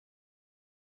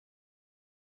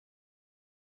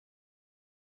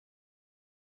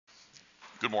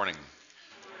Good morning.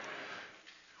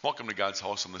 Welcome to God's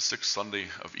house on the sixth Sunday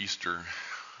of Easter.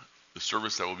 The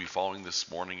service that will be following this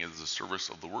morning is the service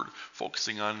of the Word,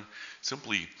 focusing on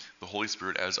simply the Holy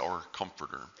Spirit as our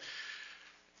comforter.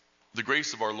 The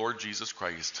grace of our Lord Jesus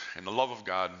Christ and the love of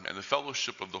God and the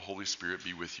fellowship of the Holy Spirit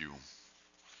be with you.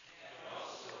 And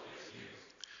also with you.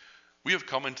 We have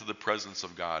come into the presence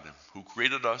of God, who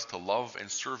created us to love and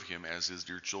serve Him as His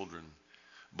dear children.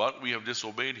 But we have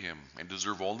disobeyed Him and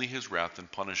deserve only His wrath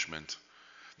and punishment.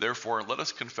 Therefore, let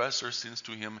us confess our sins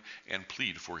to Him and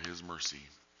plead for His mercy.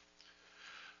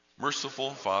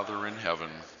 Merciful Father in heaven,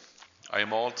 I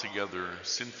am altogether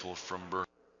sinful from birth.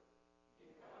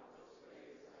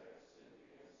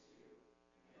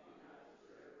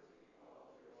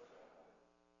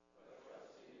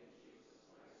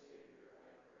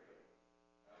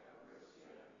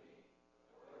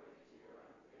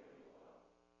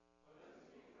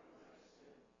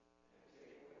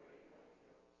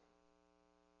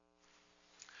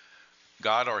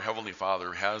 God, our Heavenly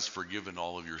Father, has forgiven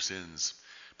all of your sins.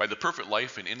 By the perfect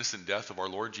life and innocent death of our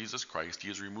Lord Jesus Christ, He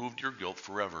has removed your guilt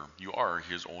forever. You are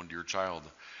His own dear child.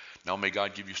 Now may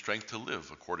God give you strength to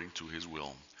live according to His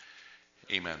will.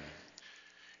 Amen.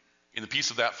 In the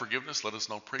peace of that forgiveness, let us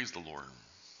now praise the Lord.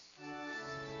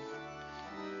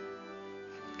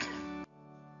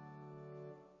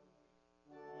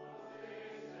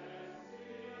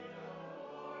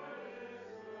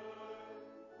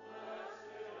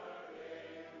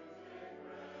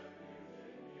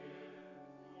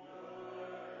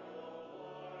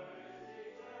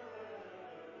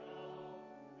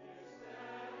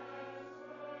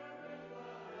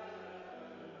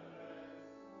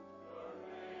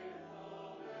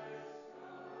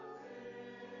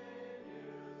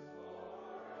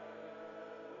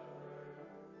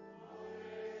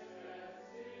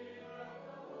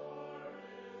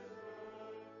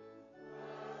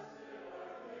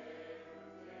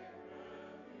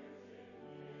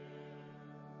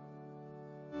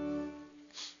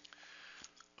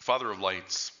 Father of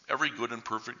lights, every good and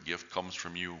perfect gift comes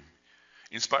from you.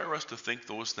 Inspire us to think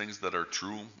those things that are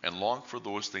true and long for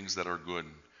those things that are good,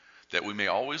 that we may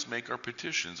always make our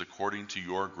petitions according to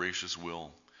your gracious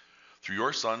will. Through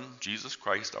your Son, Jesus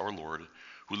Christ our Lord,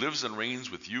 who lives and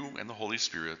reigns with you and the Holy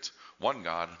Spirit, one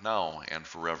God, now and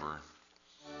forever.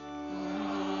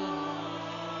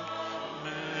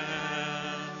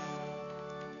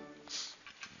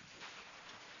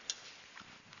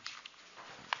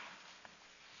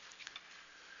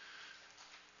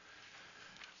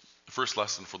 The first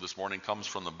lesson for this morning comes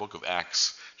from the book of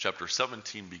Acts, chapter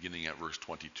 17, beginning at verse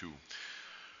 22.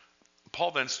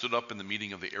 Paul then stood up in the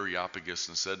meeting of the Areopagus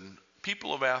and said,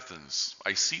 "People of Athens,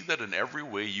 I see that in every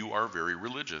way you are very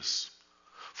religious.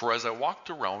 For as I walked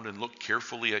around and looked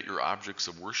carefully at your objects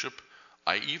of worship,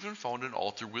 I even found an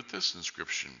altar with this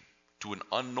inscription, 'To an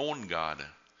unknown God.'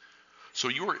 So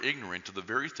you are ignorant of the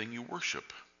very thing you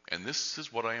worship, and this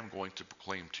is what I am going to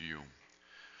proclaim to you.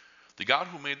 The God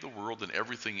who made the world and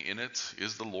everything in it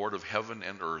is the Lord of heaven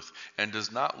and earth, and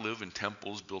does not live in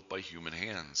temples built by human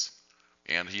hands.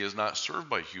 And He is not served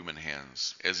by human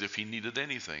hands, as if He needed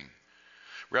anything.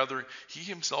 Rather, He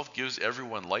Himself gives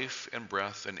everyone life and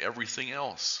breath and everything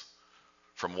else.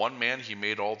 From one man He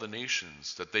made all the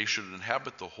nations, that they should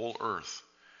inhabit the whole earth.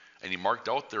 And He marked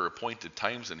out their appointed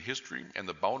times in history and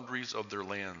the boundaries of their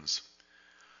lands.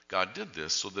 God did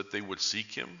this so that they would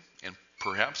seek Him and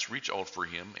perhaps reach out for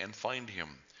Him and find Him,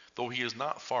 though He is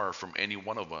not far from any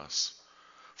one of us.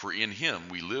 For in Him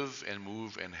we live and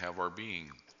move and have our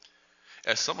being.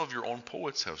 As some of your own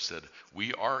poets have said,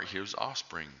 we are His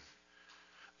offspring.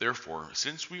 Therefore,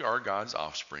 since we are God's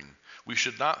offspring, we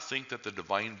should not think that the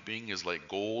divine being is like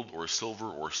gold or silver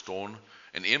or stone,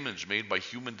 an image made by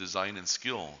human design and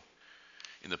skill.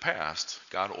 In the past,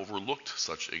 God overlooked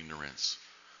such ignorance,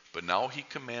 but now He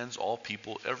commands all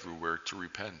people everywhere to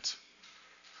repent.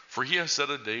 For He has set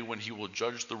a day when He will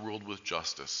judge the world with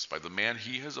justice by the man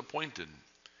He has appointed.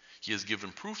 He has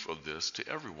given proof of this to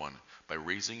everyone by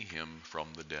raising Him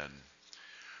from the dead."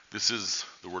 This is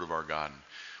the word of our God.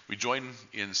 We join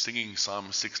in singing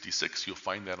Psalm 66. You'll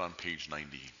find that on page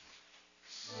 90.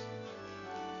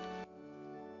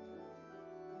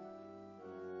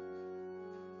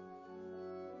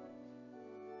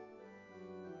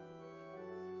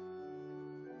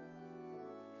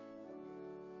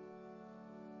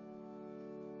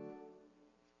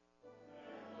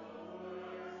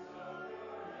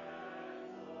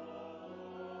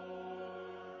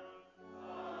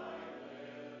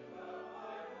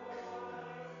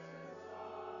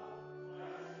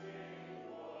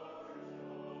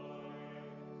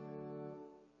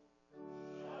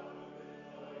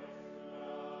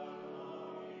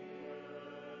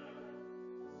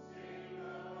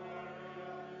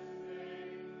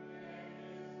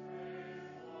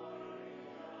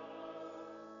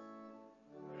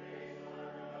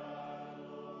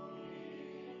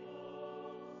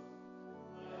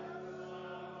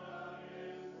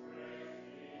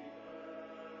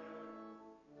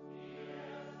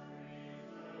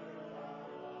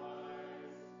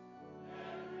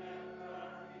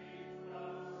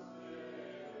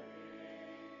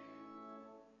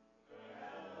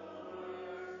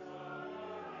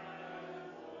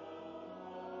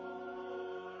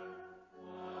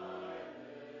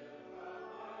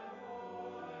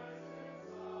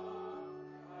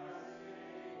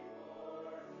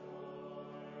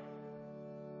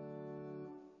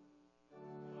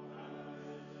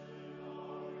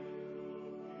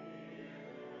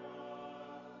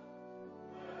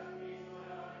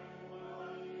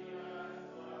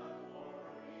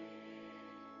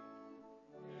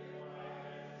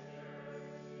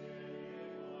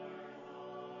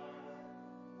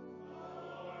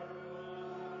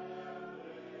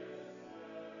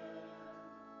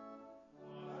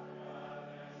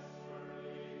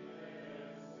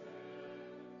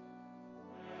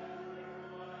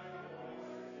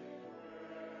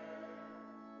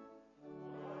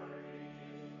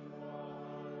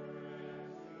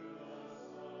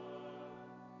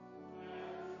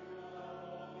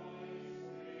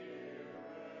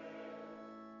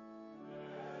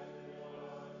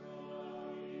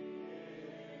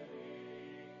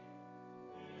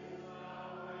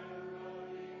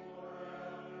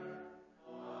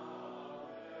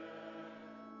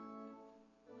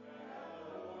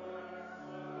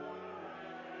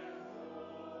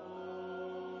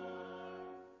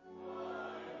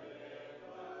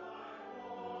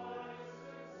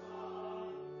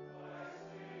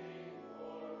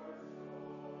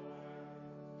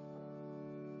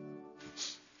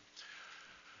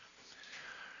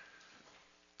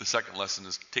 second lesson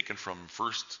is taken from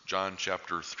 1 John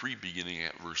chapter 3, beginning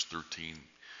at verse 13.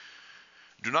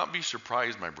 Do not be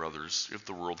surprised, my brothers, if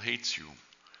the world hates you.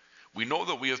 We know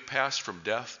that we have passed from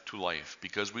death to life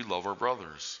because we love our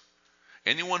brothers.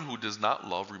 Anyone who does not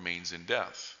love remains in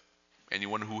death.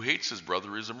 Anyone who hates his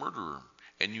brother is a murderer,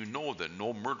 and you know that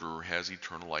no murderer has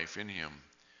eternal life in him.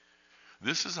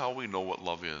 This is how we know what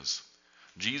love is.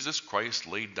 Jesus Christ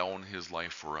laid down his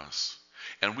life for us,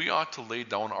 and we ought to lay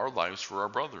down our lives for our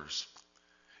brothers.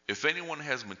 If anyone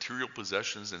has material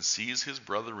possessions and sees his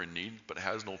brother in need but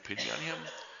has no pity on him,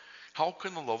 how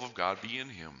can the love of God be in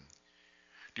him?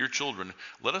 Dear children,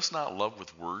 let us not love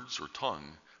with words or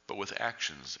tongue, but with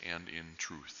actions and in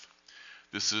truth.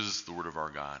 This is the word of our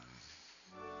God.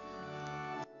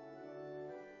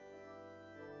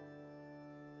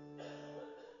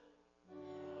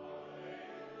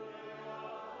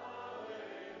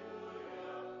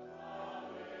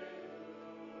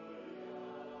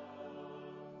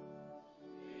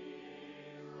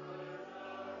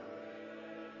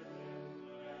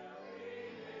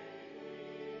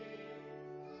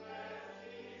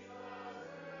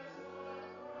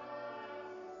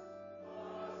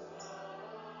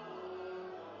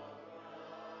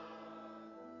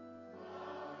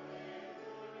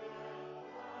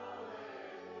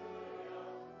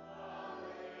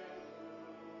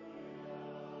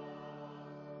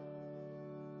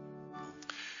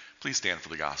 Please stand for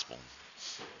the gospel.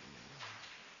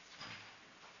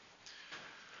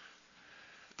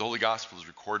 The Holy Gospel is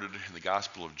recorded in the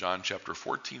Gospel of John chapter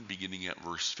 14, beginning at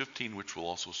verse 15, which will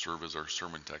also serve as our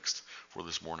sermon text for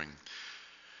this morning.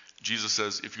 Jesus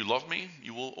says, "If you love me,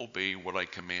 you will obey what I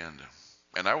command.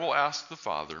 And I will ask the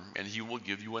Father, and he will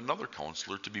give you another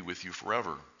counselor to be with you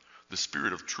forever, the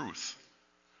Spirit of truth.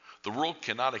 The world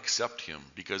cannot accept him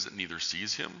because it neither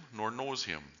sees him nor knows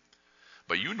him.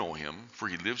 But you know him, for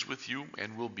he lives with you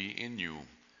and will be in you.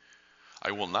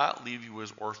 I will not leave you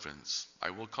as orphans. I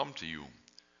will come to you.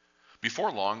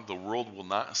 Before long, the world will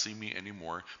not see me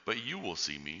anymore, but you will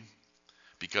see me.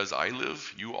 Because I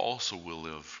live, you also will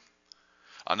live.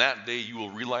 On that day, you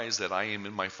will realize that I am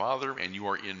in my Father, and you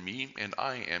are in me, and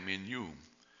I am in you.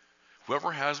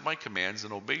 Whoever has my commands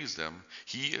and obeys them,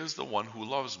 he is the one who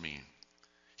loves me.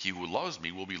 He who loves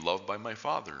me will be loved by my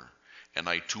Father, and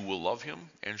I too will love him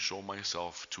and show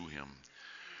myself to him."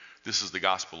 This is the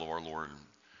gospel of our Lord.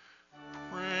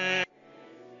 Praise.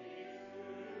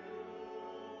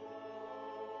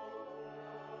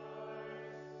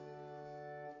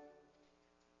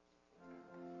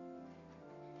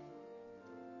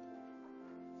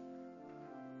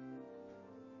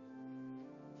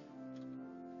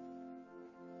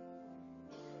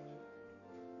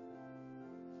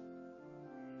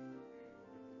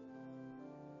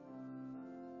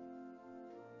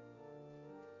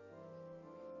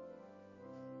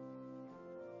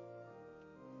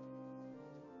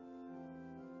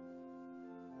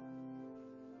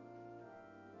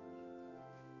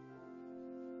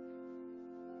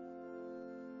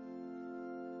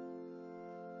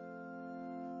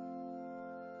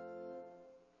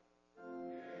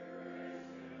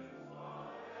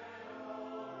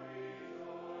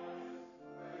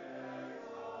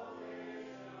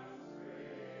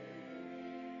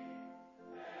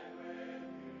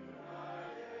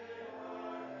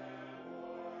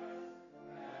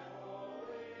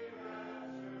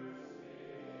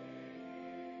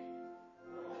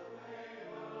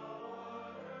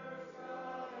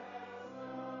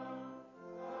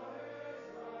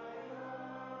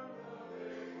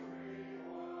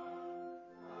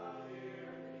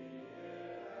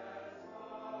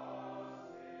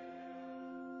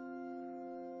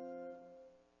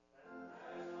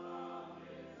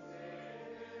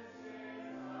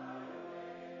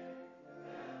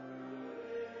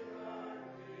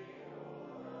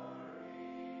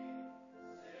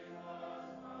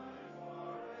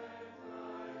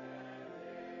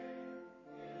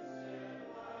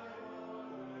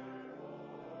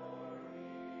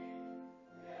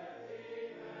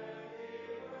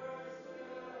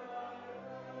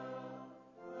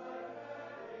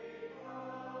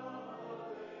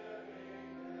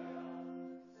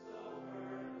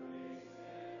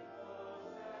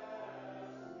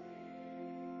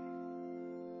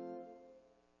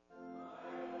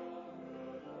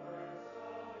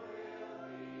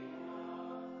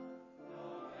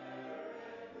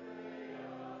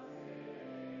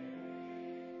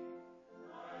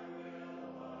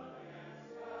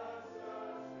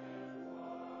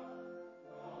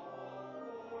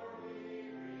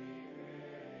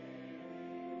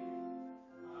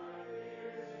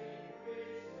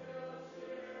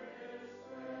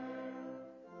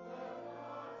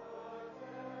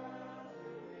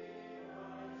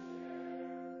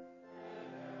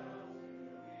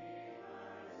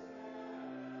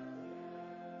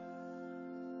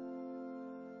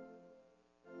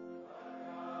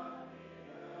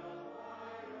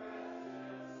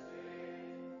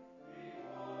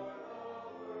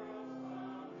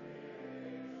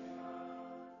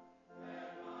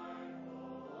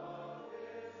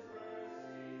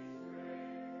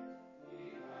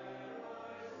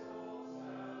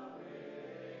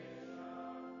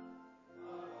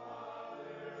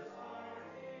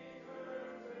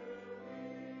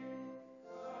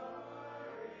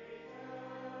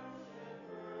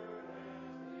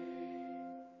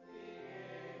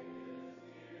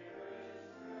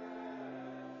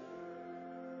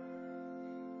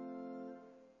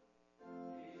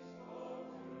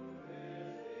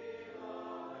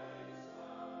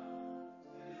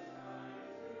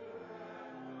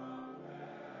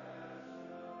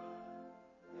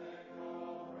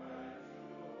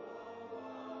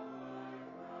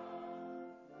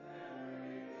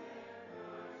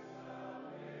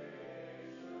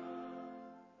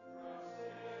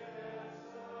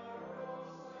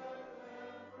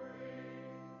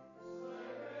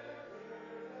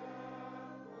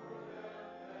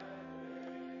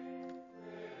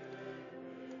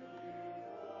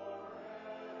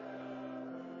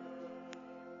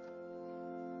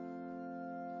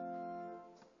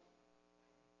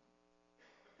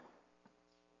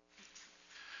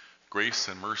 Grace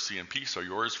and mercy and peace are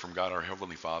yours from God our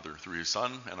Heavenly Father, through his Son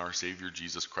and our Savior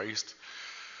Jesus Christ.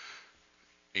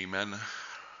 Amen.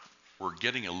 We're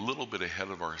getting a little bit ahead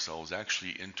of ourselves,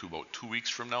 actually into about 2 weeks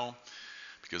from now,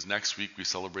 because next week we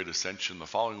celebrate Ascension. The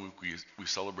following week we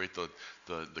celebrate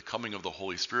the coming of the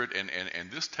Holy Spirit.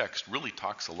 And this text really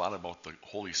talks a lot about the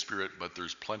Holy Spirit, but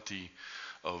there's plenty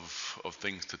of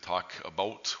things to talk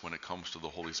about when it comes to the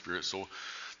Holy Spirit. So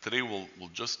today we'll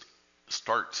just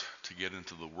start to get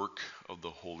into the work of the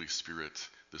Holy Spirit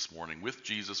this morning with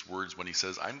Jesus' words when he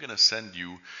says, I'm going to send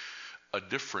you a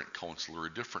different counselor,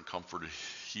 a different comforter.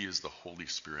 He is the Holy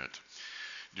Spirit.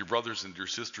 Dear brothers and dear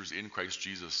sisters in Christ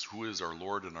Jesus, who is our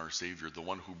Lord and our Savior, the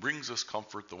one who brings us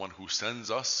comfort, the one who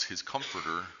sends us his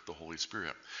comforter, the Holy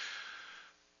Spirit.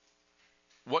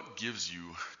 What gives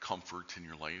you comfort in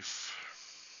your life?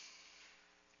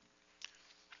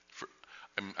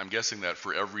 I'm guessing that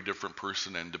for every different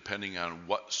person, and depending on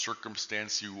what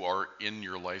circumstance you are in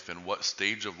your life and what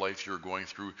stage of life you're going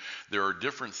through, there are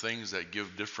different things that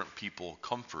give different people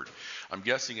comfort. I'm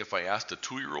guessing if I asked a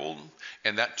 2-year-old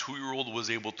and that 2-year-old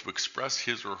was able to express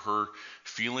his or her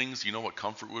feelings, you know what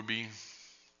comfort would be?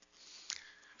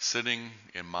 Sitting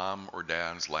in mom or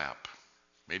dad's lap,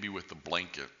 maybe with the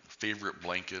blanket, favorite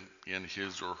blanket in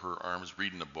his or her arms,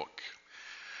 reading a book.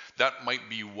 That might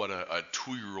be what a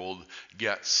 2-year-old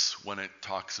gets when it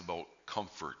talks about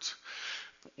comfort.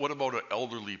 What about an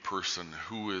elderly person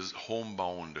who is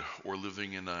homebound or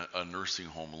living in a nursing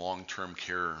home, long-term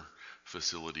care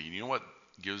facility? You know what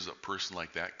gives a person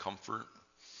like that comfort?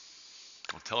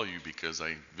 I'll tell you because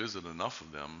I visit enough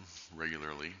of them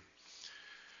regularly.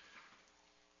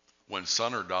 When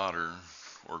son or daughter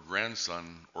or grandson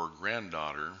or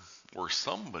granddaughter or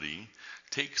somebody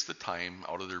takes the time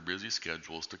out of their busy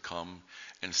schedules to come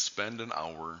and spend an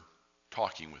hour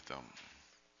talking with them.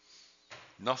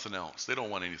 Nothing else. They don't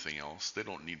want anything else. They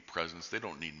don't need presents. They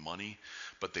don't need money,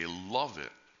 but they love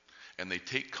it. And they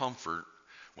take comfort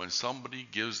when somebody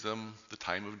gives them the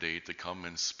time of day to come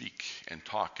and speak and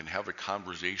talk and have a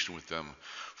conversation with them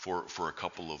for a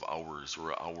couple of hours or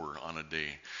an hour on a day.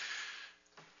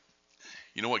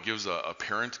 You know what gives a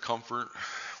parent comfort?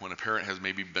 When a parent has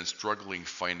maybe been struggling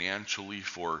financially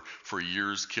for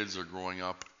years, kids are growing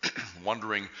up,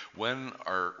 wondering when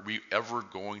are we ever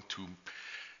going to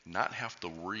not have to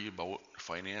worry about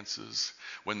finances?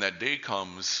 When that day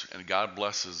comes and God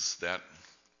blesses that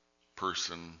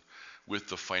person with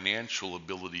the financial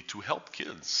ability to help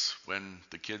kids when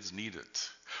the kids need it.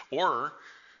 Or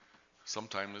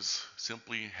sometimes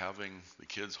simply having the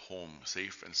kids home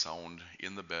safe and sound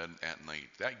in the bed at night.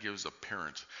 That gives a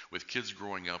parent with kids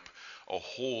growing up a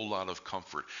whole lot of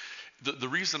comfort. The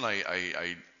reason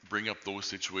I bring up those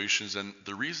situations, and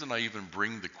the reason I even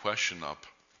bring the question up,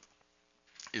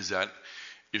 is that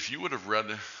if you would have read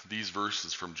these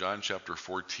verses from John chapter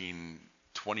 14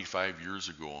 25 years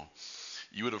ago,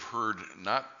 you would have heard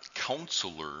not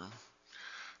counselor,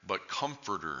 but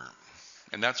comforter.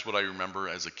 And that's what I remember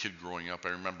as a kid growing up. I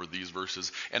remember these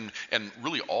verses and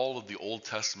really all of the Old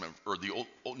Testament or the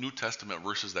Old New Testament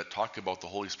verses that talk about the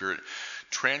Holy Spirit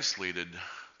translated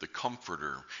the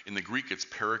comforter. In the Greek it's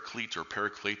paraclete or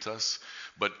parakletos,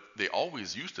 but they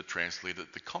always used to translate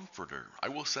it the comforter. I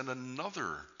will send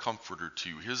another comforter to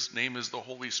you. His name is the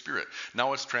Holy Spirit.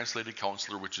 Now it's translated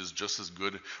counselor, which is just as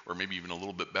good or maybe even a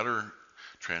little bit better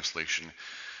translation.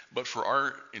 But for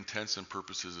our intents and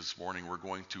purposes this morning, we're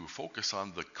going to focus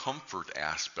on the comfort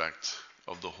aspect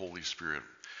of the Holy Spirit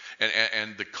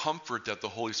and the comfort that the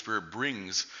Holy Spirit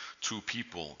brings to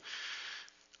people.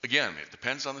 Again, it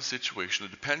depends on the situation.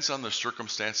 It depends on the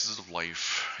circumstances of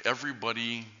life.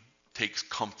 Everybody takes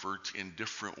comfort in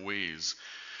different ways.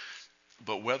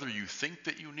 But whether you think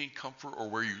that you need comfort or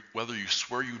whether you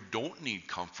swear you don't need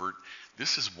comfort,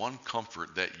 this is one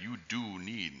comfort that you do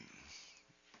need.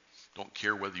 Don't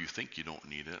care whether you think you don't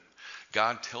need it.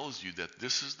 God tells you that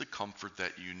this is the comfort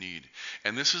that you need.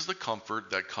 And this is the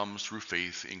comfort that comes through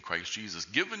faith in Christ Jesus,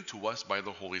 given to us by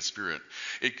the Holy Spirit.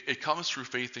 It comes through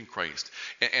faith in Christ.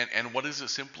 And what is it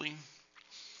simply?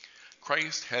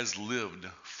 Christ has lived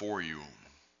for you.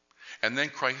 And then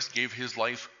Christ gave his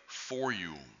life for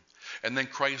you. And then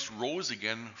Christ rose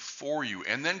again for you.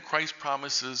 And then Christ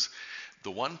promises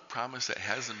the one promise that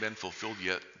hasn't been fulfilled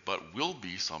yet, but will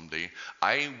be someday.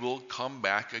 I will come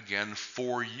back again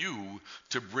for you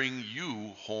to bring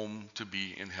you home to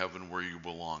be in heaven where you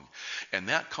belong. And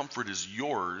that comfort is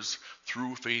yours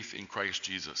through faith in Christ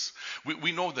Jesus.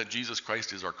 We know that Jesus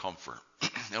Christ is our comfort.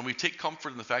 And we take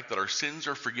comfort in the fact that our sins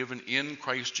are forgiven in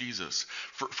Christ Jesus.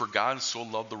 For God so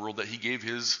loved the world that he gave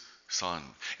his Son.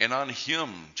 And on him,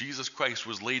 Jesus Christ,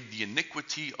 was laid the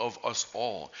iniquity of us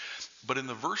all. But in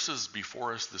the verses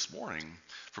before us this morning,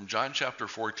 from John chapter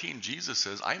 14, Jesus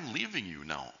says, I'm leaving you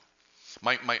now.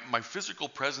 My physical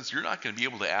presence, you're not going to be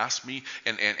able to ask me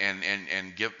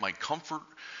and give my comfort,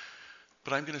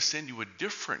 but I'm going to send you a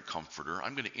different comforter.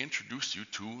 I'm going to introduce you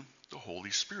to the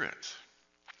Holy Spirit,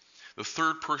 the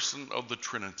third person of the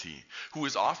Trinity, who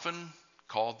is often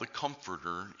called the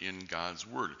Comforter in God's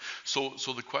Word. So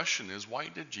the question is, why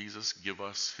did Jesus give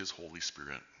us his Holy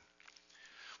Spirit?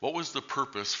 What was the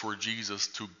purpose for Jesus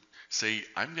to say,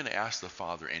 I'm going to ask the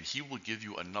Father, and he will give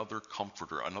you another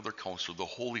comforter, another counselor, the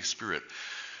Holy Spirit?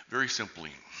 Very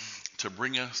simply, to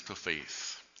bring us to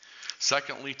faith.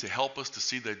 Secondly, to help us to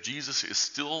see that Jesus is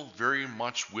still very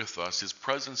much with us. His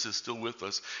presence is still with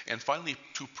us. And finally,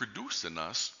 to produce in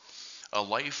us a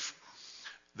life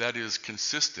that is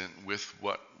consistent with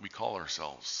what we call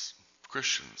ourselves,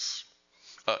 Christians.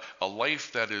 A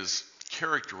life that is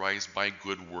characterized by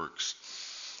good works.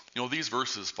 You know, these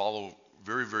verses follow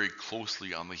very, very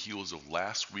closely on the heels of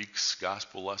last week's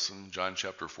gospel lesson, John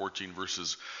chapter 14,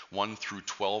 verses 1 through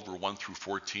 12 or 1 through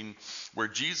 14, where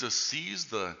Jesus sees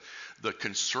the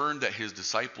concern that his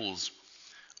disciples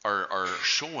are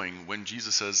showing when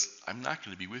Jesus says, I'm not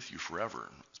going to be with you forever.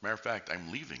 As a matter of fact,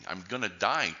 I'm leaving. I'm going to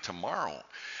die tomorrow.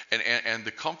 And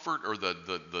the comfort or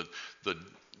the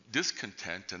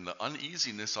discontent and the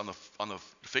uneasiness on the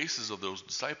faces of those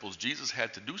disciples, Jesus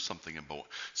had to do something about.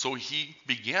 So he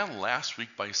began last week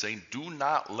by saying, do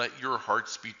not let your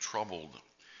hearts be troubled.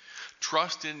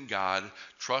 Trust in God,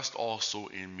 trust also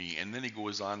in me. And then he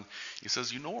goes on, he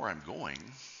says, you know where I'm going?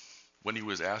 When he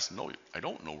was asked, no, I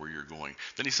don't know where you're going.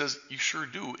 Then he says, you sure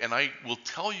do, and I will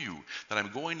tell you that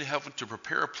I'm going to heaven to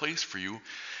prepare a place for you.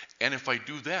 And if I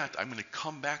do that, I'm going to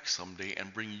come back someday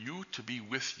and bring you to be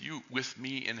with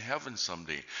me in heaven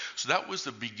someday. So that was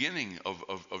the beginning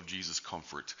of Jesus'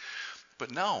 comfort.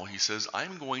 But now he says,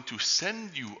 I'm going to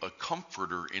send you a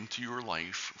comforter into your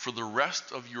life for the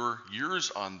rest of your years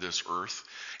on this earth.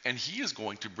 And he is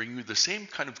going to bring you the same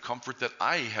kind of comfort that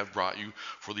I have brought you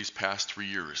for these past 3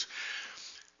 years.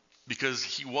 Because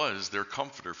he was their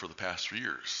comforter for the past 3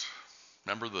 years.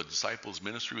 Remember the disciples'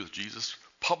 ministry with Jesus?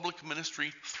 Public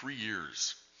ministry, 3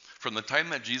 years. From the time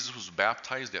that Jesus was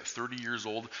baptized at 30 years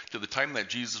old to the time that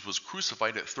Jesus was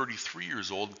crucified at 33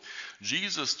 years old,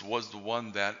 Jesus was the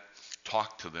one that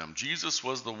talked to them. Jesus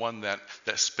was the one that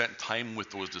spent time with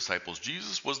those disciples.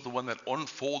 Jesus was the one that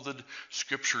unfolded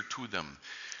scripture to them.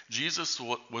 Jesus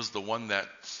was the one that,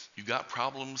 you got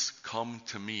problems, come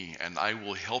to me and I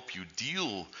will help you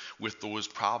deal with those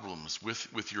problems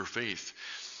with your faith.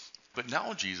 But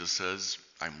now Jesus says,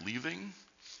 I'm leaving,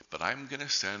 but I'm going to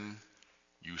send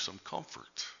you some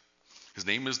comfort. His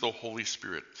name is the Holy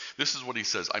Spirit. This is what he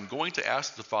says. I'm going to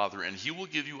ask the Father, and he will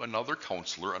give you another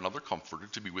counselor, another comforter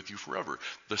to be with you forever.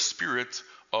 The Spirit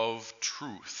of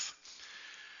truth.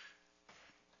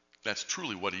 That's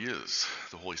truly what he is,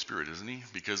 the Holy Spirit, isn't he?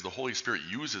 Because the Holy Spirit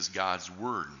uses God's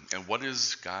word. And what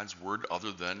is God's word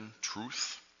other than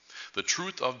truth? The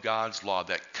truth of God's law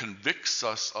that convicts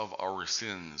us of our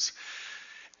sins.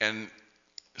 And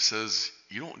says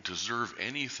you don't deserve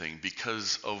anything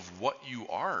because of what you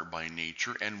are by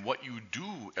nature and what you do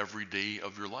every day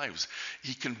of your lives.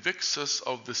 He convicts us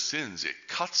of the sins. It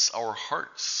cuts our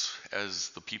hearts as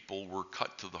the people were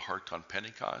cut to the heart on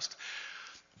Pentecost.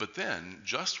 But then,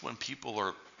 just when people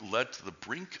are led to the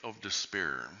brink of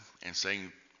despair and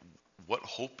saying, what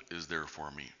hope is there for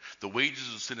me? The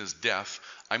wages of sin is death.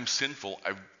 I'm sinful.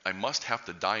 I must have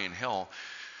to die in hell.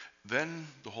 Then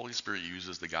the Holy Spirit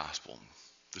uses the gospel,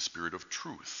 the Spirit of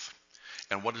truth.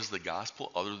 And what is the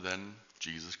gospel other than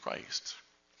Jesus Christ?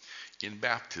 In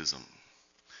baptism,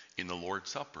 in the Lord's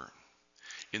Supper,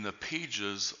 in the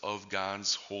pages of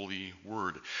God's holy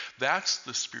word. That's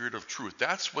the Spirit of truth.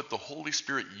 That's what the Holy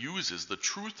Spirit uses, the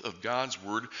truth of God's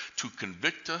word, to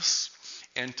convict us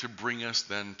and to bring us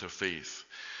then to faith.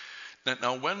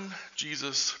 Now, when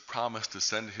Jesus promised to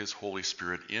send his Holy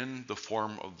Spirit in the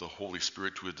form of the Holy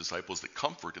Spirit to his disciples, the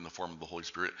comfort in the form of the Holy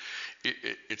Spirit,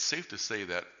 it's safe to say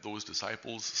that those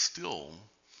disciples still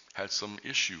had some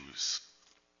issues.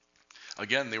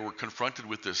 Again, they were confronted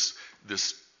with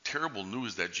this terrible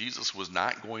news that Jesus was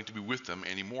not going to be with them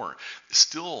anymore.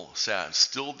 Still sad,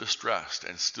 still distressed,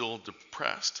 and still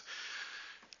depressed.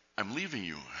 I'm leaving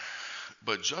you.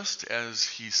 But just as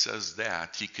he says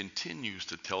that, he continues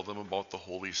to tell them about the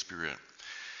Holy Spirit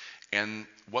and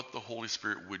what the Holy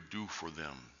Spirit would do for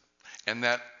them. And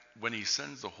that when he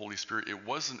sends the Holy Spirit, it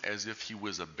wasn't as if he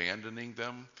was abandoning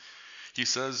them. He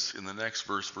says in the next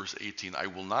verse, verse 18, I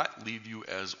will not leave you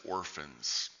as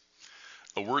orphans.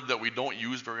 A word that we don't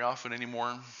use very often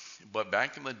anymore, but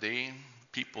back in the day,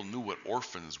 people knew what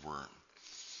orphans were.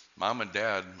 Mom and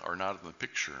dad are not in the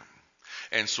picture.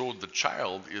 And so the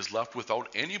child is left without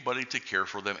anybody to care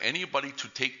for them, anybody to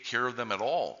take care of them at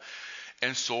all.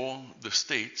 And so the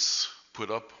states put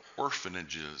up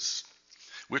orphanages,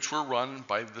 which were run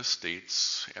by the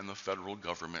states and the federal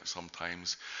government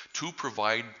sometimes to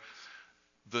provide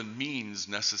the means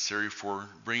necessary for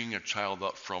bringing a child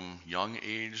up from young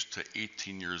age to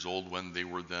 18 years old when they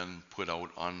were then put out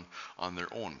on their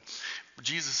own.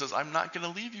 Jesus says, I'm not going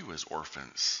to leave you as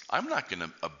orphans. I'm not going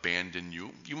to abandon you.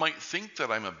 You might think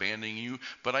that I'm abandoning you,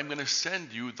 but I'm going to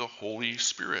send you the Holy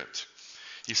Spirit.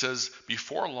 He says,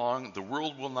 before long, the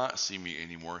world will not see me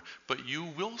anymore, but you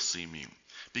will see me.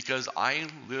 Because I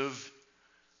live,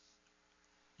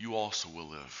 you also will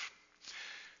live.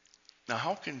 Now,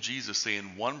 how can Jesus say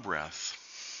in one breath,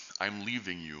 I'm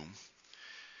leaving you,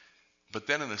 but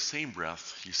then in the same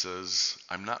breath, he says,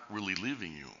 I'm not really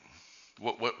leaving you?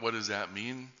 What does that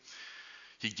mean?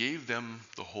 He gave them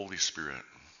the Holy Spirit,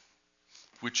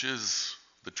 which is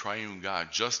the triune God,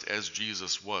 just as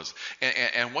Jesus was.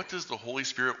 And what does the Holy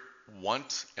Spirit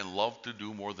want and love to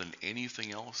do more than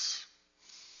anything else?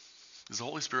 Does the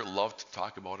Holy Spirit love to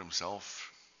talk about himself?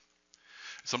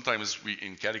 Sometimes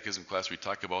in catechism class, we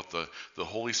talk about the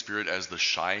Holy Spirit as the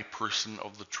shy person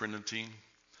of the Trinity.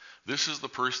 This is the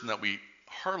person that we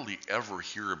hardly ever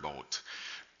hear about.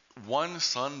 One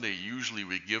Sunday, usually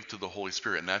we give to the Holy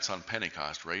Spirit, and that's on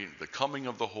Pentecost, right? The coming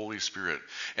of the Holy Spirit.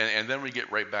 And then we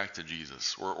get right back to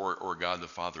Jesus or God the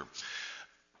Father.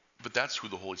 But that's who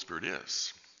the Holy Spirit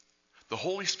is. The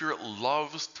Holy Spirit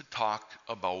loves to talk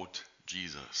about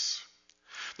Jesus.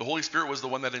 The Holy Spirit was the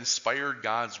one that inspired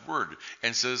God's word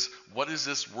and says, what is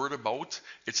this word about?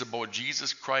 It's about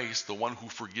Jesus Christ, the one who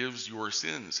forgives your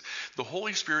sins. The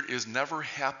Holy Spirit is never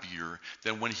happier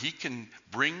than when he can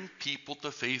bring people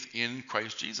to faith in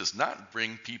Christ Jesus. Not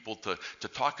bring people to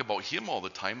talk about him all the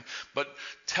time, but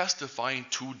testifying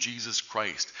to Jesus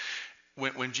Christ.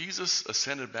 When Jesus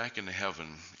ascended back into heaven,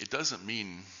 it doesn't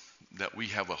mean that we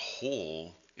have a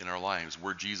hole in our lives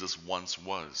where Jesus once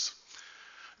was.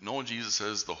 No, Jesus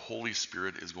says the Holy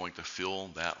Spirit is going to fill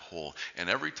that hole. And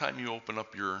every time you open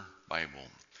up your Bible,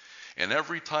 and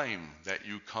every time that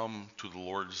you come to the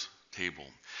Lord's table,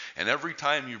 and every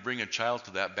time you bring a child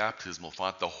to that baptismal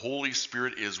font, the Holy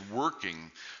Spirit is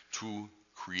working to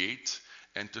create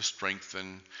and to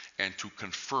strengthen and to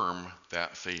confirm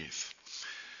that faith.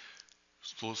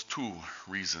 So those two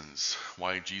reasons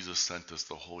why Jesus sent us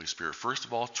the Holy Spirit. First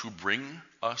of all, to bring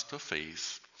us to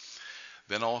faith,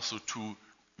 then also to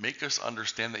make us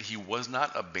understand that he was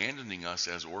not abandoning us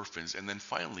as orphans. And then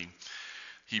finally,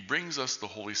 he brings us the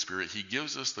Holy Spirit. He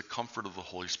gives us the comfort of the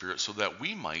Holy Spirit so that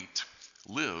we might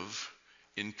live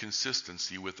in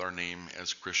consistency with our name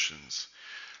as Christians,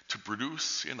 to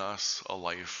produce in us a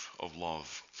life of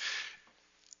love.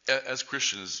 As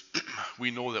Christians, we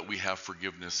know that we have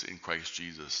forgiveness in Christ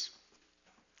Jesus.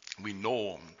 We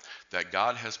know that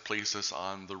God has placed us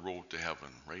on the road to heaven,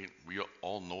 right? We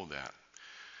all know that.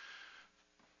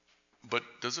 But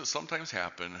does it sometimes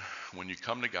happen when you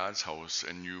come to God's house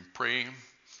and you pray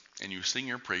and you sing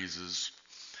your praises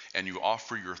and you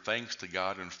offer your thanks to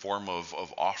God in form of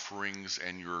offerings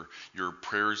and your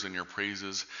prayers and your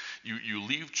praises, you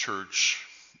leave church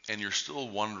and you're still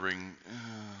wondering,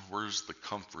 where's the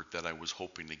comfort that I was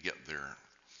hoping to get there?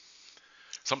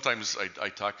 Sometimes I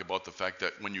talk about the fact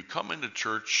that when you come into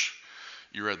church,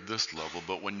 you're at this level,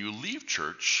 but when you leave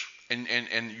church, and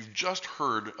you've just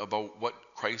heard about what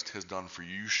Christ has done for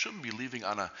you, you shouldn't be leaving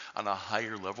on a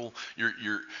higher level.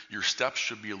 Your steps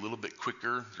should be a little bit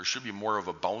quicker. There should be more of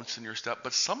a bounce in your step.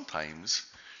 But sometimes,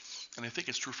 and I think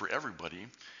it's true for everybody,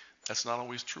 that's not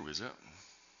always true, is it?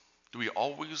 Do we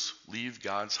always leave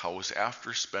God's house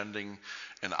after spending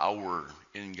an hour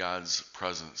in God's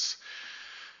presence?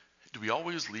 Do we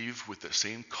always leave with the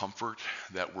same comfort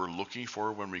that we're looking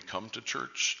for when we come to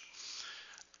church?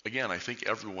 Again, I think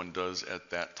everyone does at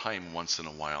that time once in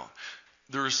a while.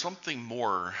 There is something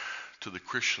more to the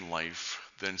Christian life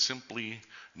than simply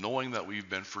knowing that we've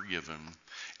been forgiven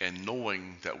and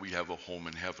knowing that we have a home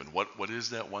in heaven. What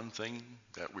is that one thing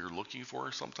that we're looking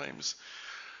for sometimes?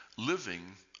 Living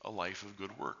a life of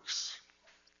good works.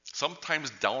 Sometimes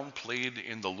downplayed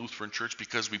in the Lutheran Church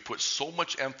because we put so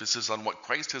much emphasis on what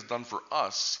Christ has done for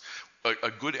us. A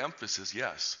good emphasis,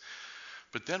 yes.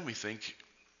 But then we think,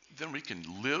 then we can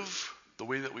live the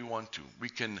way that we want to. We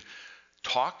can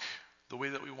talk the way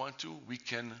that we want to. We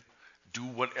can do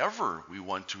whatever we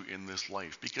want to in this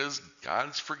life because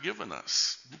God's forgiven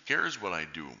us. Who cares what I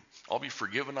do? I'll be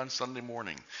forgiven on Sunday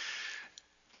morning.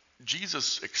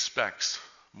 Jesus expects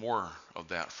more of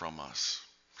that from us.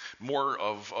 more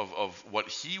of what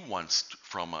he wants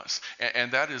from us.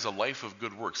 And that is a life of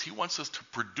good works. He wants us to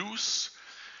produce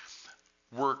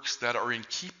works that are in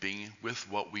keeping with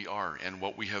what we are and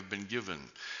what we have been given.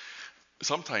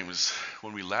 Sometimes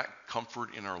when we lack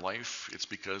comfort in our life, it's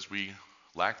because we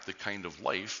lack the kind of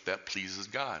life that pleases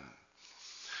God.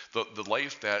 The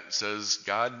life that says,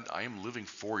 God, I am living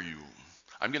for you.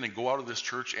 I'm going to go out of this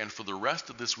church, and for the rest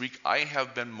of this week, I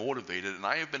have been motivated and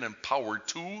I have been empowered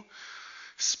to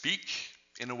speak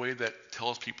in a way that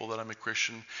tells people that I'm a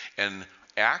Christian, and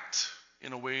act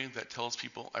in a way that tells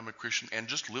people I'm a Christian, and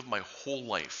just live my whole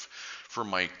life for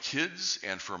my kids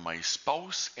and for my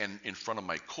spouse and in front of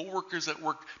my coworkers at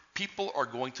work. People are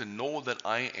going to know that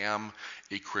I am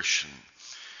a Christian.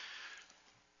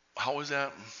 How is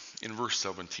that? In verse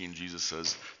 17, Jesus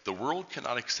says, the world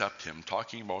cannot accept him,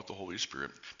 talking about the Holy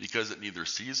Spirit, because it neither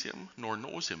sees him nor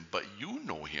knows him. But you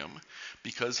know him,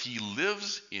 because he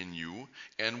lives in you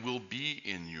and will be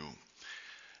in you.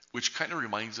 Which kind of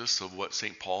reminds us of what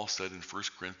St. Paul said in 1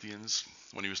 Corinthians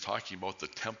when he was talking about the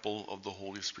temple of the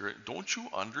Holy Spirit. Don't you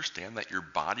understand that your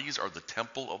bodies are the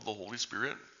temple of the Holy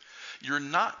Spirit? You're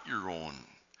not your own.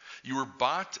 You were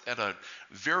bought at a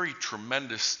very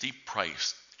tremendous, steep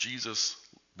price, Jesus'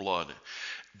 blood.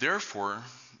 Therefore,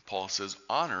 Paul says,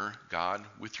 honor God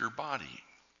with your body.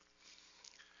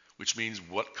 Which means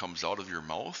what comes out of your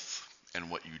mouth, and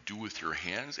what you do with your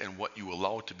hands, and what you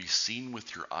allow to be seen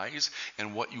with your eyes,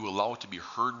 and what you allow to be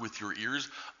heard with your ears.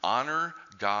 Honor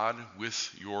God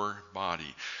with your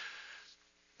body.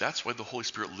 That's why the Holy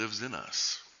Spirit lives in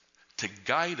us, to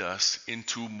guide us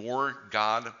into more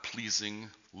God-pleasing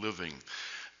living.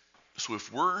 So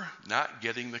if we're not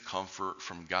getting the comfort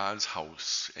from God's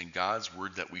house and God's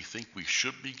word that we think we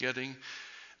should be getting,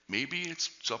 maybe it's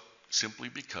simply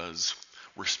because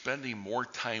we're spending more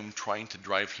time trying to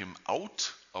drive him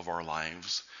out of our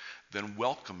lives than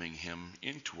welcoming him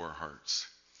into our hearts.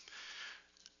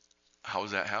 How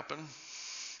does that happen?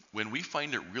 When we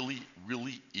find it really,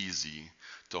 really easy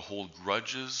to hold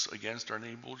grudges against our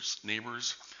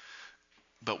neighbors,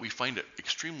 but we find it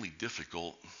extremely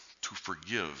difficult to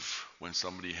forgive when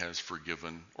somebody has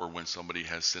forgiven or when somebody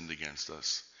has sinned against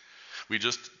us. We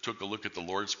just took a look at the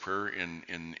Lord's Prayer in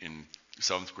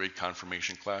 7th grade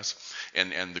confirmation class,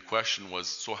 and the question was,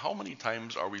 so how many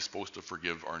times are we supposed to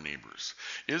forgive our neighbors?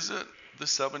 Is it the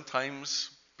 7 times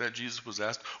that Jesus was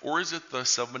asked, or is it the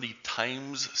 70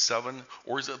 times 7,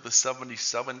 or is it the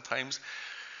 77 times?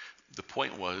 The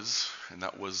point was, and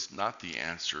that was not the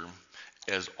answer,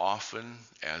 as often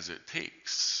as it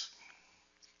takes.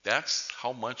 That's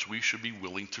how much we should be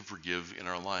willing to forgive in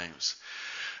our lives.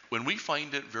 When we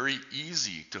find it very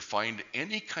easy to find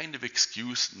any kind of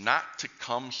excuse not to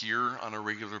come here on a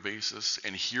regular basis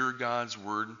and hear God's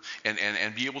word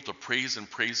and be able to praise and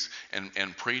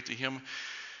pray to him,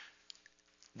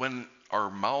 when our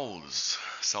mouths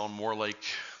sound more like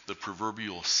the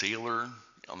proverbial sailor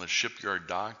on the shipyard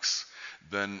docks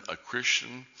than a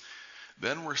Christian,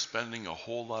 then we're spending a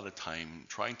whole lot of time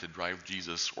trying to drive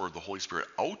Jesus or the Holy Spirit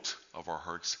out of our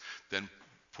hearts than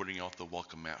putting out the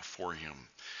welcome mat for him.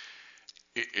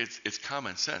 It's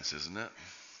common sense, isn't it?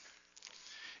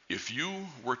 If you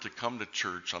were to come to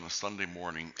church on a Sunday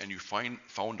morning and you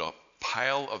found a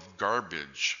pile of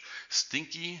garbage,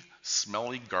 stinky,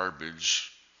 smelly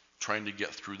garbage, trying to get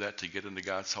through that to get into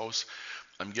God's house,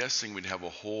 I'm guessing we'd have a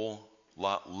whole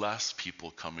lot less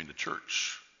people coming to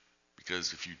church.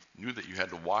 Because if you knew that you had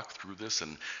to walk through this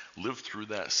and live through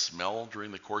that smell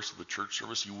during the course of the church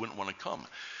service, you wouldn't want to come.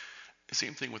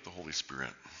 Same thing with the Holy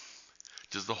Spirit.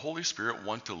 Does the Holy Spirit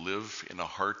want to live in a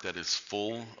heart that is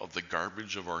full of the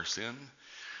garbage of our sin?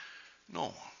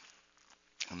 No.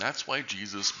 And that's why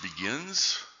Jesus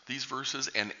begins these verses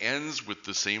and ends with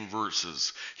the same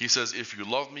verses. He says, if you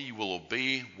love me, you will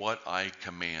obey what I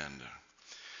command.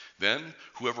 Then,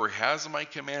 whoever has my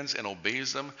commands and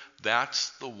obeys them,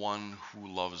 that's the one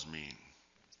who loves me.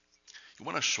 You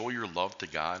want to show your love to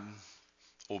God?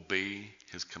 Obey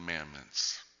his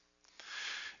commandments.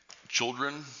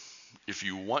 Children, if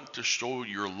you want to show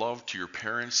your love to your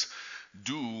parents,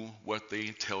 do what they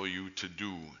tell you to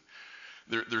do.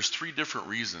 There's 3 different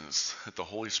reasons that the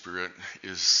Holy Spirit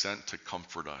is sent to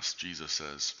comfort us, Jesus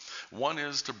says. One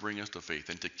is to bring us to faith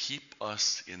and to keep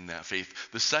us in that faith.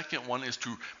 The second one is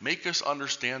to make us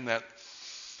understand that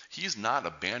he's not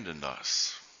abandoned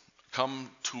us. Come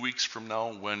 2 weeks from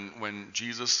now when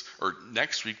Jesus, or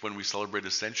next week when we celebrate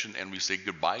Ascension and we say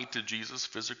goodbye to Jesus'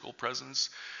 physical presence,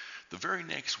 the very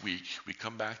next week we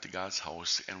come back to God's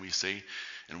house and we say,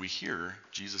 and we hear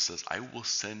Jesus says, I will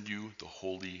send you the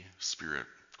Holy Spirit.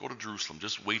 Go to Jerusalem,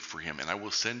 just wait for him, and I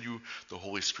will send you the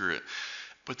Holy Spirit.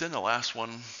 But then the last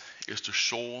one is to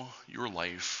show your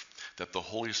life that the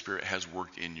Holy Spirit has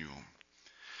worked in you.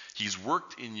 He's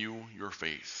worked in you your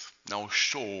faith. Now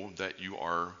show that you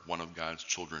are one of God's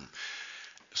children.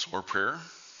 So our prayer,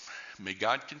 may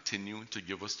God continue to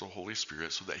give us the Holy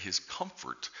Spirit so that his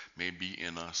comfort may be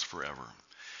in us forever.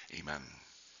 Amen.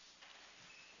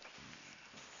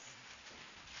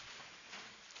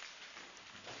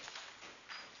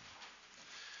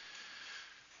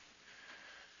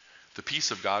 The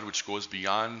peace of God, which goes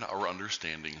beyond our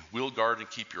understanding, will guard and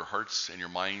keep your hearts and your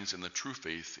minds in the true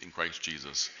faith in Christ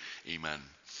Jesus. Amen.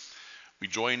 We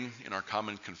join in our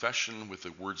common confession with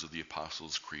the words of the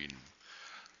Apostles' Creed.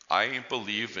 I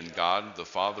believe in God, the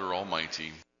Father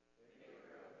Almighty,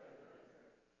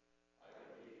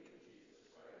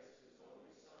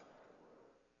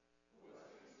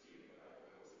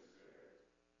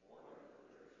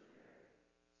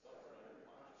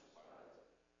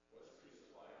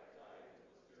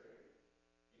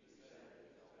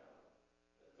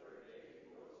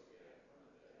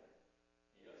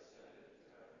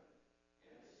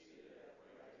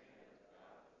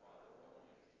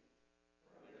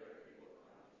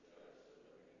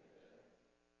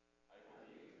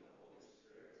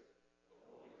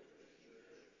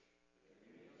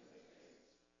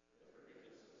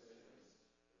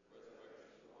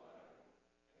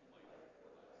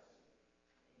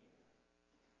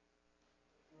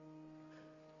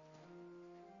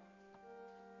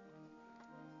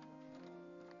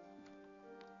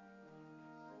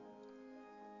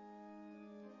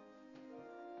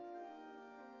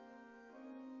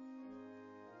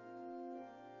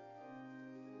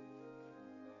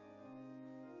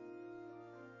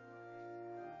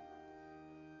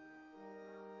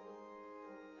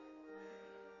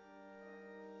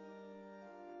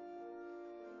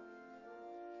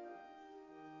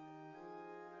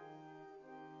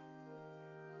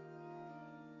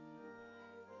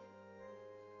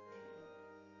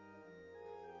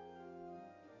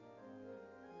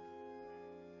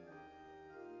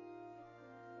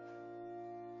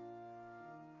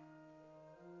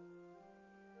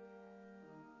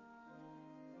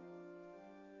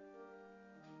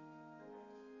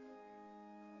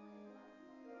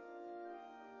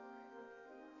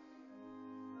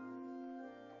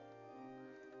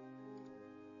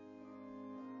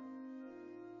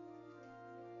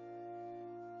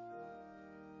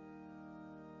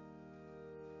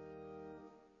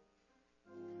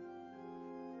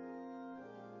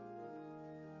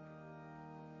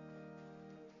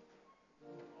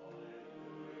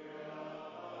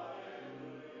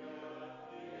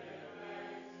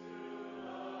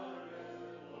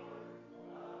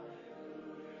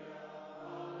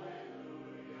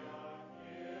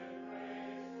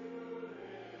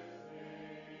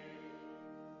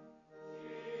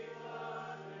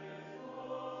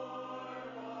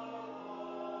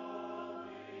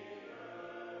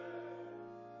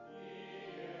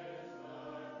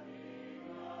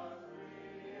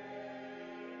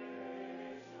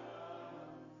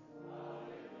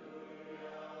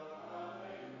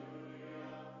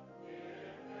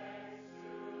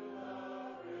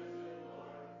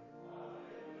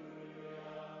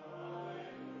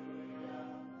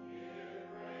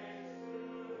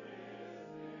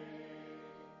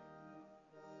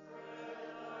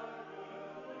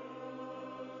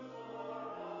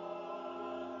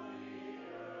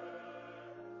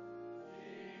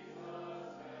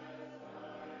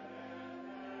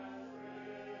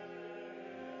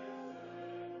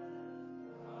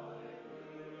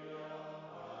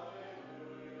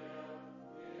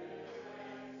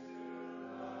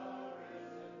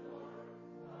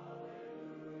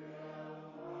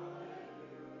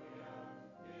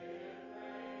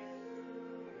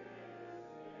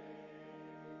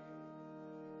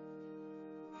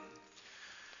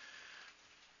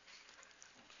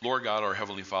 Lord God, our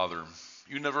Heavenly Father,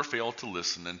 you never fail to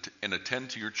listen and attend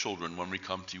to your children when we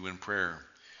come to you in prayer.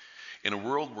 In a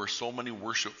world where so many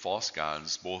worship false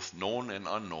gods, both known and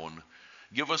unknown,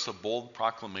 give us a bold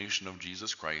proclamation of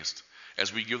Jesus Christ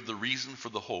as we give the reason for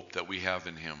the hope that we have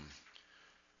in him.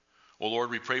 O Lord,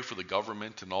 we pray for the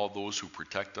government and all those who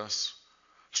protect us.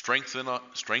 Strengthen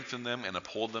them and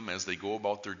uphold them as they go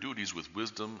about their duties with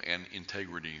wisdom and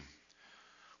integrity.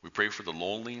 We pray for the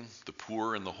lonely, the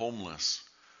poor, and the homeless.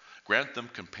 Grant them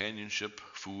companionship,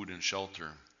 food, and shelter.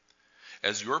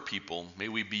 As your people, may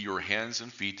we be your hands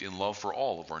and feet in love for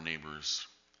all of our neighbors.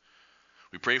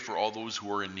 We pray for all those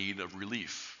who are in need of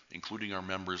relief, including our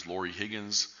members Lori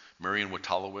Higgins, Marion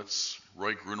Watalowitz,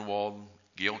 Roy Grunewald,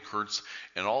 Gail Kurtz,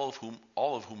 and all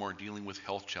of whom are dealing with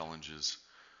health challenges.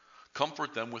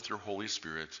 Comfort them with your Holy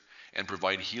Spirit, and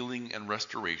provide healing and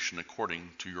restoration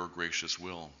according to your gracious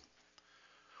will.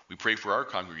 We pray for our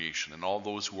congregation and all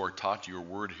those who are taught your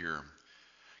word here.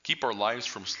 Keep our lives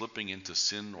from slipping into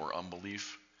sin or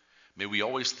unbelief. May we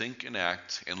always think and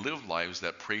act and live lives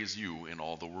that praise you in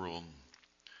all the world.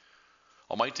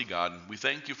 Almighty God, we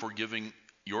thank you for giving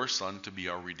your Son to be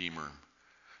our Redeemer.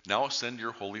 Now send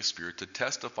your Holy Spirit to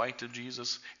testify to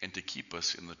Jesus and to keep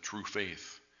us in the true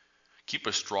faith. Keep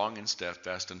us strong and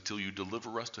steadfast until you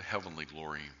deliver us to heavenly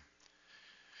glory.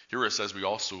 Hear us as we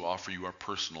also offer you our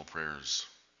personal prayers.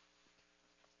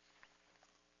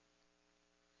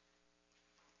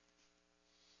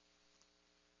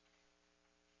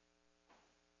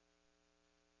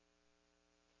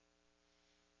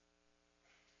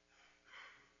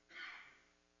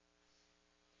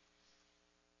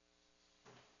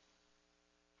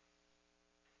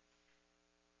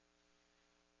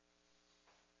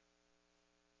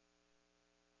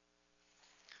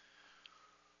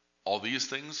 All these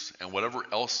things, and whatever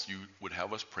else you would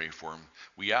have us pray for,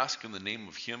 we ask in the name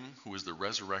of him who is the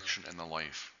resurrection and the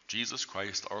life, Jesus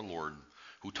Christ our Lord,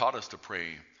 who taught us to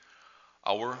pray,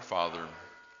 Our Father,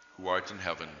 who art in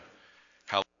heaven,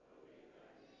 hallowed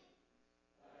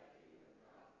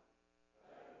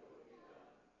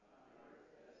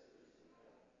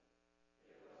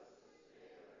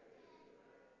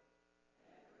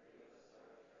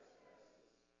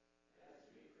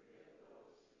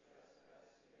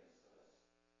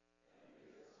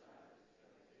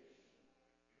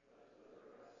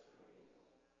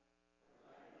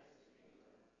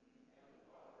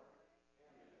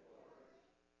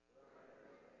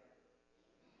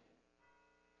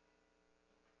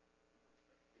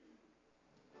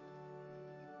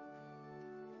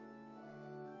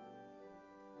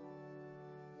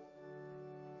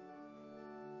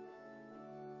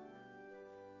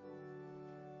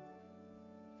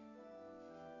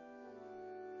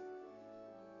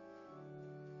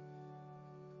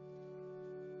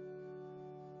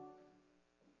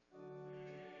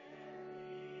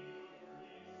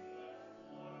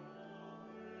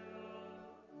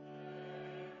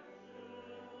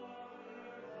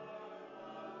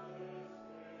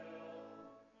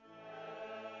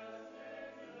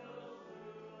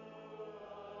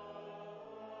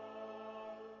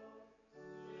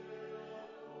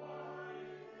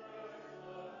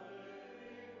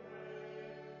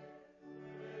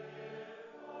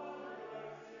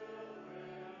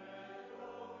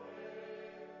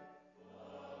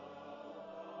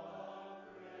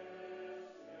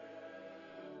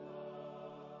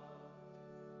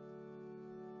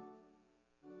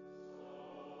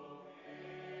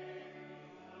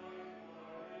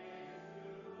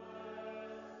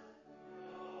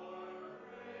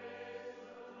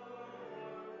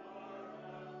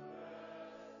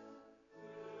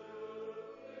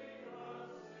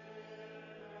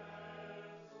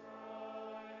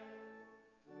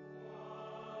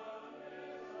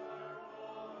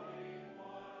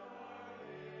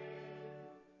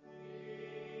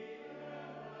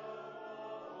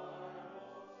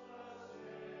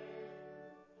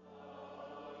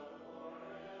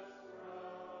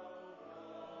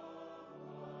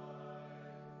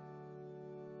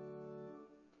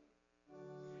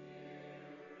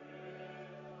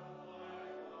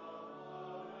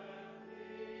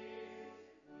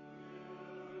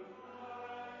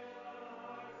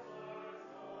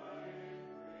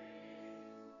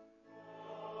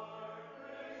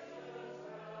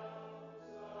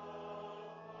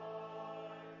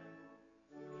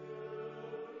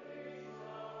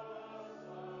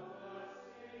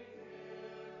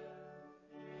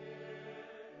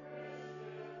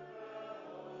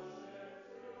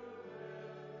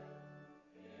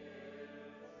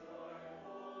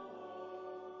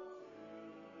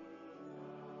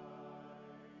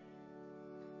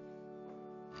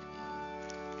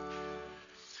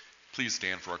Please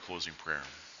stand for our closing prayer.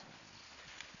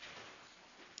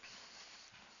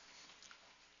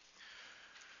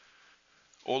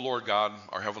 O Lord God,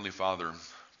 our Heavenly Father,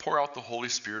 pour out the Holy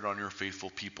Spirit on your faithful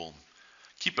people.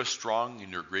 Keep us strong in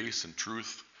your grace and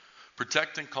truth.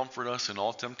 Protect and comfort us in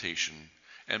all temptation,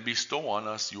 and bestow on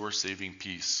us your saving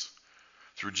peace.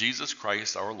 Through Jesus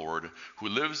Christ our Lord, who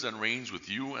lives and reigns with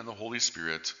you and the Holy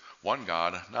Spirit, one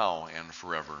God, now and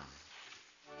forever.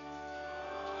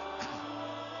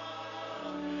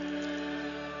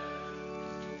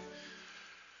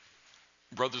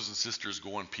 Brothers and sisters,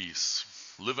 go in peace.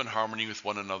 Live in harmony with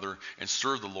one another and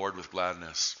serve the Lord with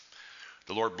gladness.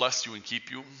 The Lord bless you and keep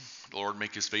you. The Lord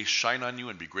make his face shine on you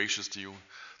and be gracious to you.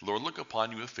 The Lord look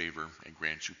upon you with favor and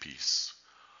grant you peace.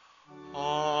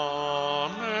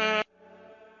 Amen.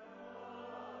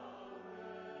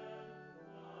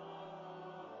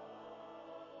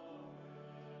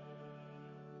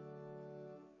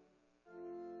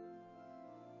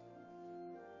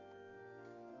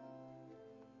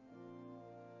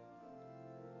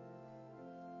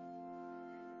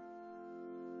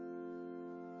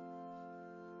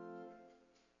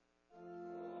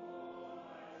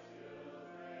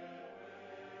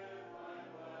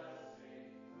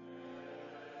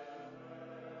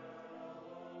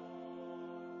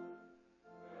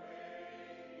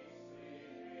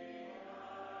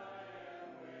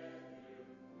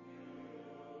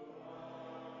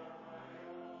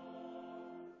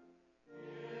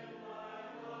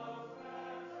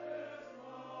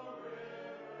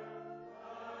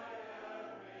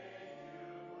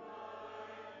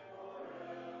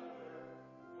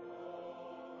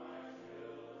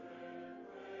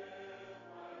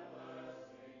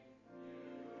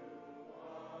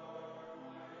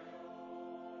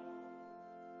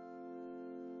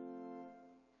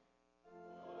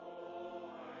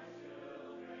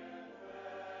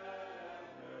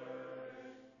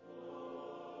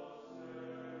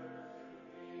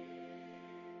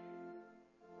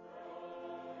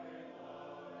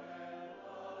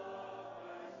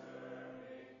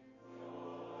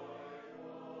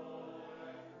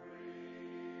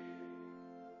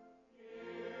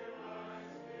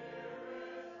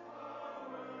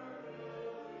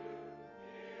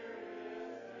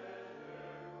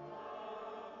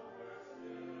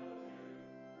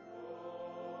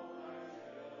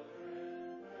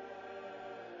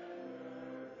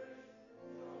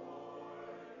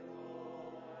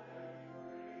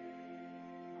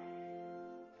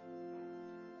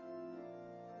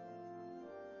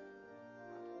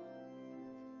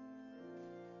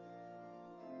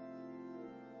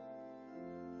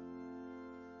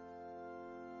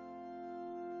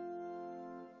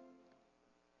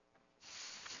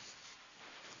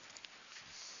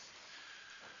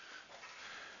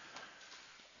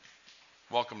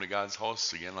 Welcome to God's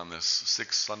house again on this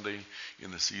sixth Sunday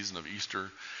in the season of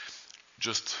Easter.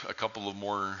 Just a couple of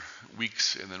more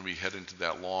weeks and then we head into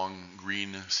that long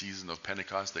green season of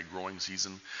Pentecost, that growing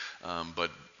season.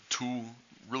 But two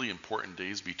really important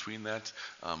days between that,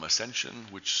 Ascension,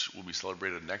 which will be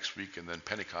celebrated next week, and then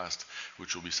Pentecost,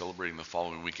 which will be celebrating the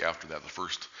following week after that, the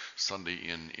first Sunday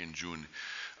in June.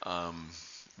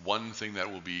 One thing that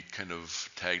will be kind of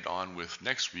tagged on with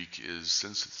next week is,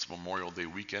 since it's Memorial Day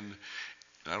weekend,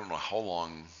 and I don't know how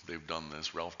long they've done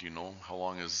this. Ralph, do you know how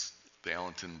long has the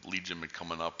Allenton Legion been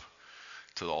coming up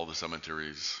to all the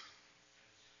cemeteries?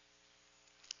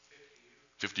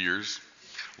 50 years?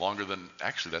 Longer than,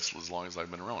 actually that's as long as I've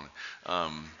been around.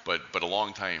 But a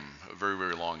long time, a very,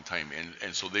 very long time.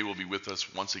 And so they will be with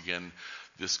us once again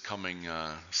this coming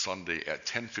Sunday at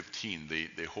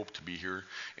 10:15. They hope to be here,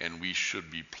 and we should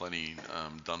be plenty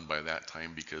done by that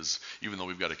time, because even though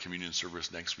we've got a communion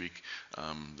service next week,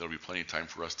 there'll be plenty of time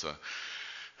for us to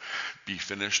be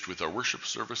finished with our worship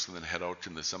service and then head out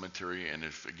in the cemetery. And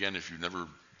if you've never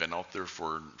been out there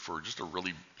for just a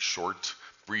really short,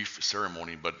 brief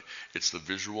ceremony, but it's the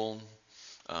visual,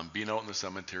 being out in the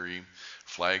cemetery,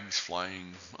 flags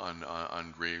flying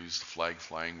on graves, the flag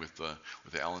flying with the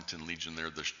Allenton Legion there,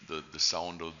 the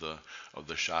sound of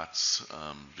the shots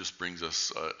just brings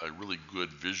us a really good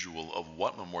visual of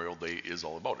what Memorial Day is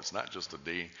all about. It's not just a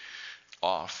day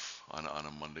off on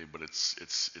a Monday, but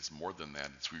it's more than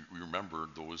that. We remember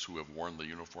those who have worn the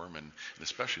uniform, and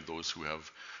especially those who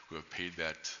have paid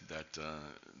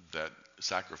that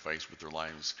sacrifice with their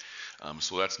lives.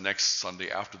 So that's next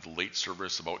Sunday after the late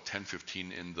service, about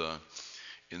 10:15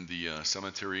 in the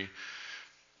cemetery.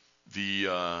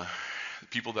 The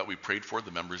people that we prayed for,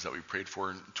 the members that we prayed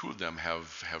for, two of them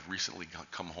have recently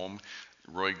come home.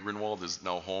 Roy Grinwald is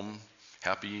now home,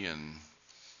 happy and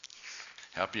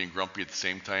grumpy at the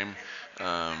same time.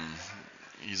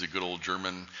 He's a good old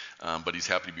German, but he's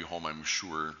happy to be home, I'm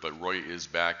sure. But Roy is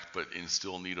back, but in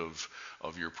still need of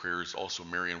your prayers. Also,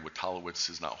 Marian Witalowitz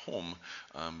is not home,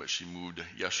 but she moved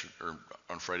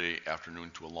on Friday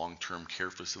afternoon to a long-term care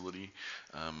facility,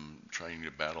 trying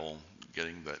to battle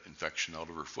getting that infection out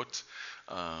of her foot.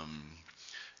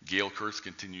 Gail Kurtz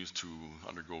continues to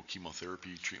undergo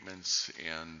chemotherapy treatments,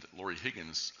 and Lori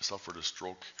Higgins suffered a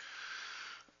stroke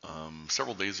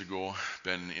several days ago,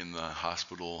 been in the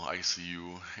hospital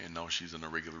ICU, and now she's in a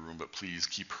regular room. But please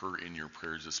keep her in your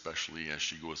prayers, especially as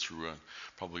she goes through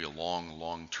probably a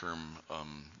long-term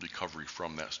recovery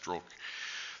from that stroke.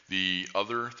 The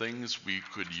other things, we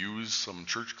could use some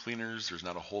church cleaners. There's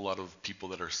not a whole lot of people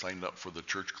that are signed up for the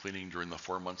church cleaning during the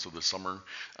 4 months of the summer.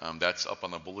 That's up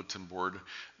on the bulletin board.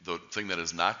 The thing that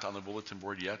is not on the bulletin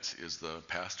board yet is the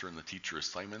pastor and the teacher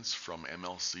assignments from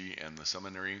MLC and the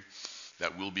seminary.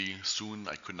 That will be soon.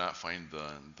 I could not find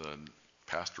the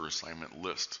pastor assignment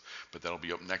list, but that'll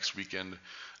be up next weekend.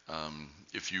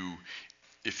 If you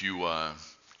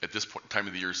at this time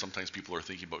of the year, sometimes people are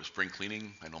thinking about spring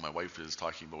cleaning. I know my wife is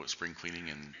talking about spring cleaning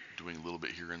and doing a little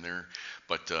bit here and there.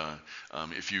 But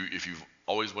if you've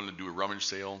always wanted to do a rummage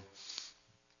sale,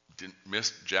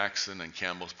 missed Jackson and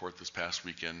Campbellsport this past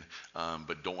weekend,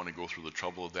 but don't want to go through the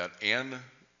trouble of that, and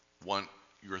want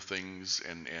your things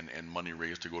and money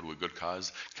raised to go to a good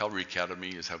cause, Calvary Academy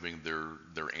is having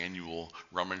their annual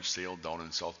rummage sale down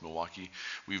in South Milwaukee.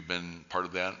 We've been part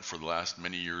of that for the last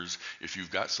many years. If you've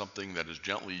got something that is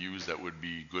gently used that would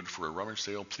be good for a rummage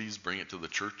sale, please bring it to the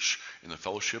church in the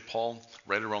fellowship hall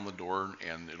right around the door,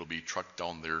 and it'll be trucked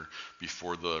down there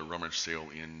before the rummage sale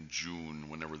in June,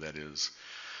 whenever that is.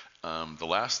 The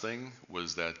last thing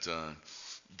was that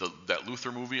that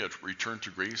Luther movie, A Return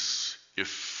to Grace,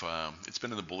 if it's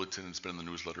been in the bulletin, it's been in the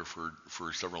newsletter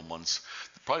for several months.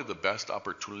 Probably the best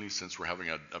opportunity, since we're having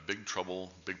a big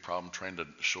problem trying to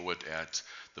show it at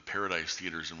the Paradise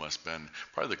Theaters in West Bend.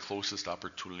 Probably the closest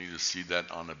opportunity to see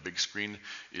that on a big screen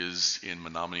is in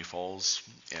Menominee Falls,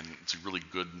 and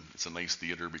it's a nice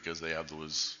theater because they have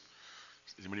those.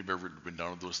 Has anybody ever been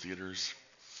down to those theaters?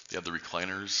 They have the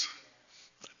recliners.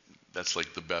 That's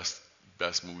like the best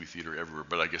movie theater ever,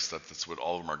 but I guess that's what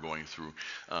all of them are going through.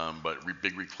 But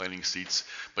big reclining seats.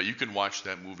 But you can watch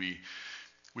that movie,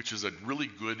 which is a really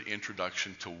good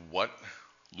introduction to what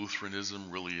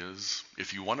Lutheranism really is.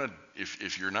 If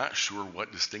you're not sure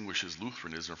what distinguishes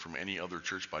Lutheranism from any other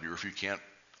church body, or if you can't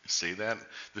say that,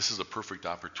 this is a perfect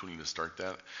opportunity to start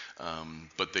that.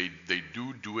 But they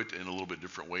do it in a little bit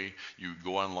different way. You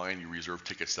go online, you reserve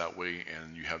tickets that way,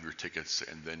 and you have your tickets,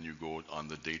 and then you go on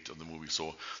the date of the movie.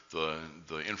 So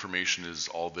the information is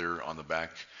all there on the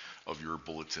back of your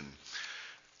bulletin.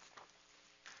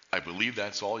 I believe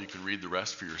that's all. You can read the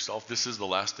rest for yourself. This is the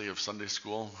last day of Sunday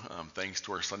school. Thanks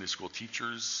to our Sunday school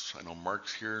teachers. I know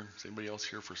Mark's here. Is anybody else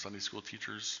here for Sunday school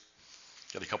teachers?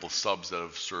 Got a couple of subs that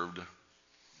have served.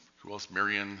 Who else?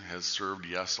 Marion has served,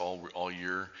 yes, all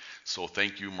year. So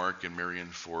thank you, Mark and Marion,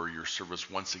 for your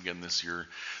service once again this year.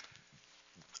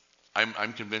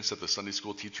 I'm convinced that the Sunday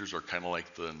school teachers are kind of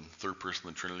like the third person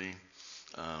of the Trinity.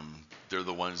 They're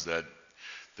the ones that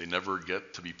they never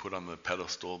get to be put on the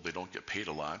pedestal. They don't get paid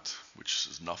a lot, which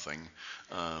is nothing,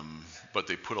 but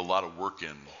they put a lot of work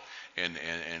in,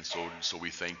 and so we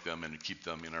thank them and keep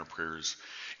them in our prayers.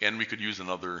 And we could use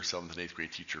another 7th and 8th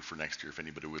grade teacher for next year if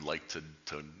anybody would like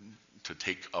to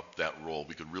take up that role.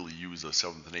 We could really use a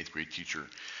 7th and 8th grade teacher.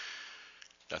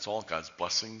 That's all. God's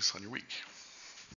blessings on your week.